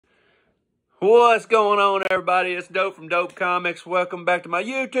What's going on, everybody? It's Dope from Dope Comics. Welcome back to my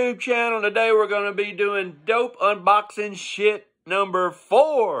YouTube channel. Today we're going to be doing Dope Unboxing Shit number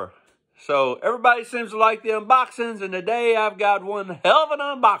 4. So everybody seems to like the unboxings, and today I've got one hell of an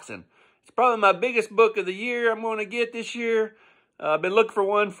unboxing. It's probably my biggest book of the year I'm going to get this year. I've been looking for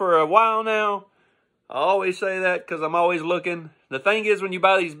one for a while now. I always say that because I'm always looking. The thing is, when you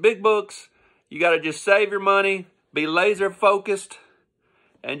buy these big books, you got to just save your money, be laser focused,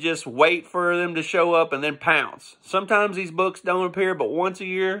 and just wait for them to show up and then pounce. Sometimes these books don't appear but once a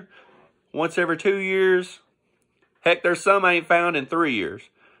year, once every 2 years. Heck, there's some I ain't found in 3 years.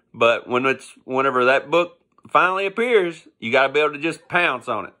 But whenever that book finally appears, you got to be able to just pounce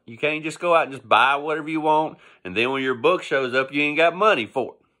on it. You can't just go out and just buy whatever you want, and then when your book shows up, you ain't got money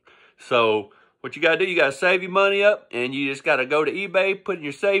for it. So what you got to do, you got to save your money up, and you just got to go to eBay, put in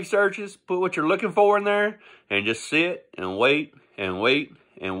your save searches, put what you're looking for in there, and just sit and wait and wait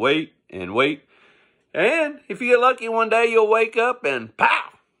and wait and wait. And if you get lucky one day, you'll wake up and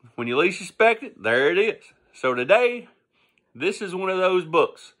pow! When you least expect it, there it is. So today, this is one of those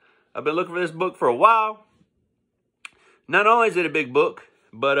books. I've been looking for this book for a while. Not only is it a big book,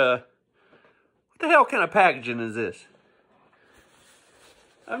 but what the hell kind of packaging is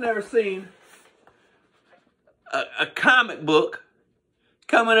I've never seen a comic book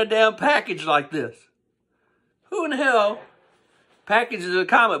come in a damn package like this. Who in the hell packages a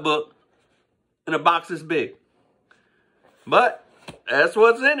comic book in a box this big? But that's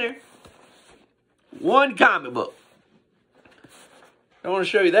what's in here. One comic book. I want to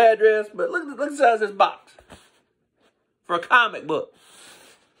show you the address, but look the size of this box for a comic book.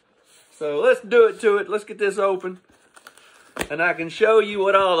 So let's do it to it. Let's get this open, and I can show you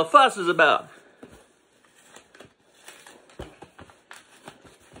what all the fuss is about.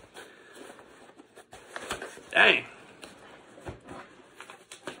 Dang.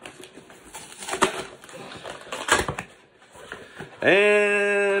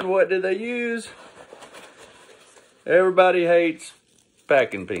 And what did they use? Everybody hates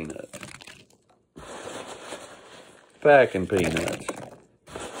packing peanuts. Packing peanuts.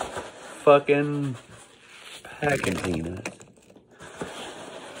 Fucking packing peanuts.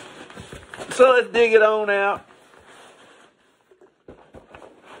 So let's dig it on out.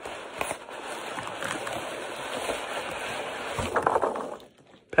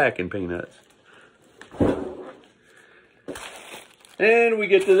 Packing peanuts. And we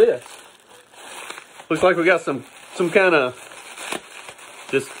get to this. Looks like we got some kind of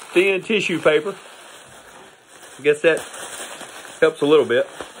just thin tissue paper. I guess that helps a little bit.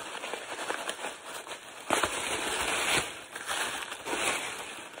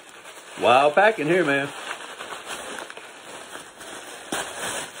 Wild packing here, man.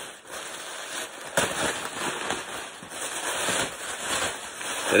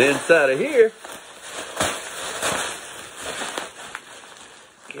 And inside of here,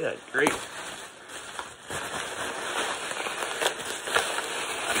 good grief.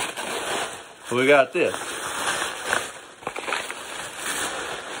 We got this.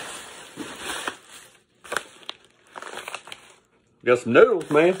 Got some noodles,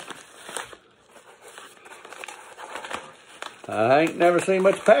 man. I ain't never seen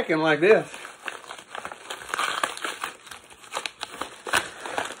much packing like this.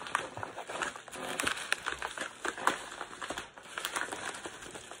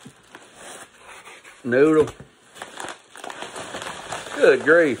 Noodle. Good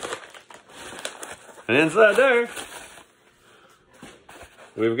grief. And inside there,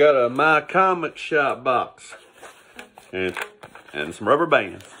 we've got a My Comic Shop box and some rubber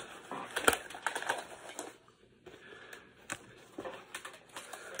bands.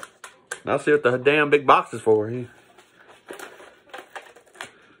 I'll see what the damn big box is for here.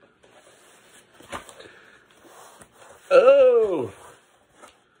 Oh,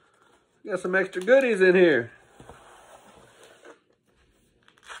 got some extra goodies in here.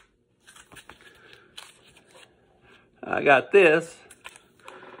 I got this.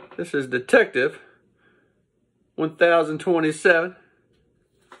 This is Detective 1027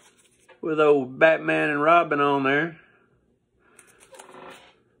 with old Batman and Robin on there.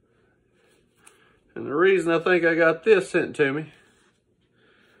 And the reason I think I got this sent to me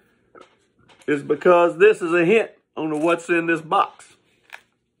is because this is a hint on what's in this box.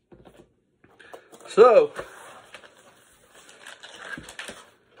 So,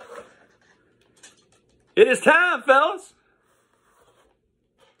 it is time, fellas.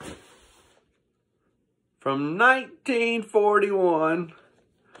 From 1941,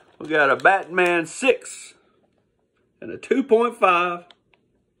 we got a Batman 6 and a 2.5.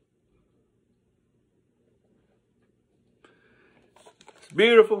 It's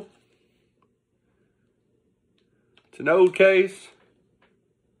beautiful. It's an old case,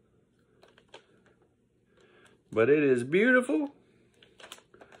 but it is beautiful.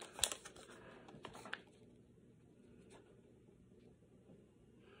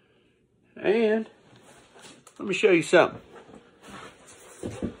 And let me show you something.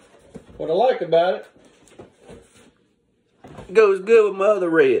 What I like about it, it goes good with my other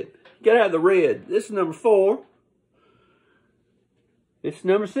red. You gotta have the red. This is number 4. This is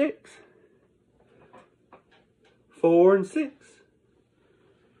number 6. 4 and 6.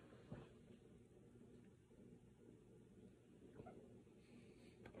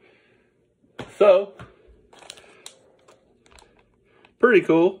 So, pretty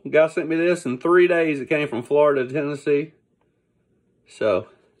cool. The guy sent me this in 3 days. It came from Florida to Tennessee. So,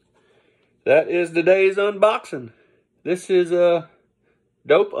 that is today's unboxing. This is a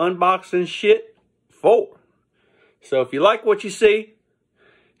Dope Unboxing Shit 4. So, if you like what you see,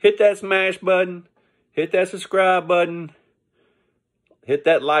 hit that smash button. Hit that subscribe button. Hit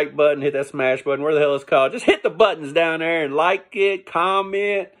that like button. Hit that smash button. Where the hell it's called. Just hit the buttons down there and like it,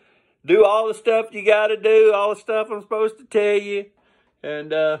 comment. Do all the stuff you got to do. All the stuff I'm supposed to tell you.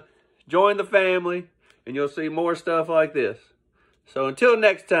 And join the family. And you'll see more stuff like this. So until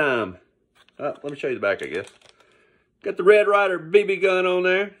next time. Let me show you the back, I guess. Got the Red Ryder BB gun on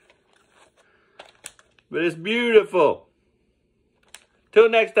there. But it's beautiful. Till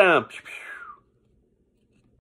next time.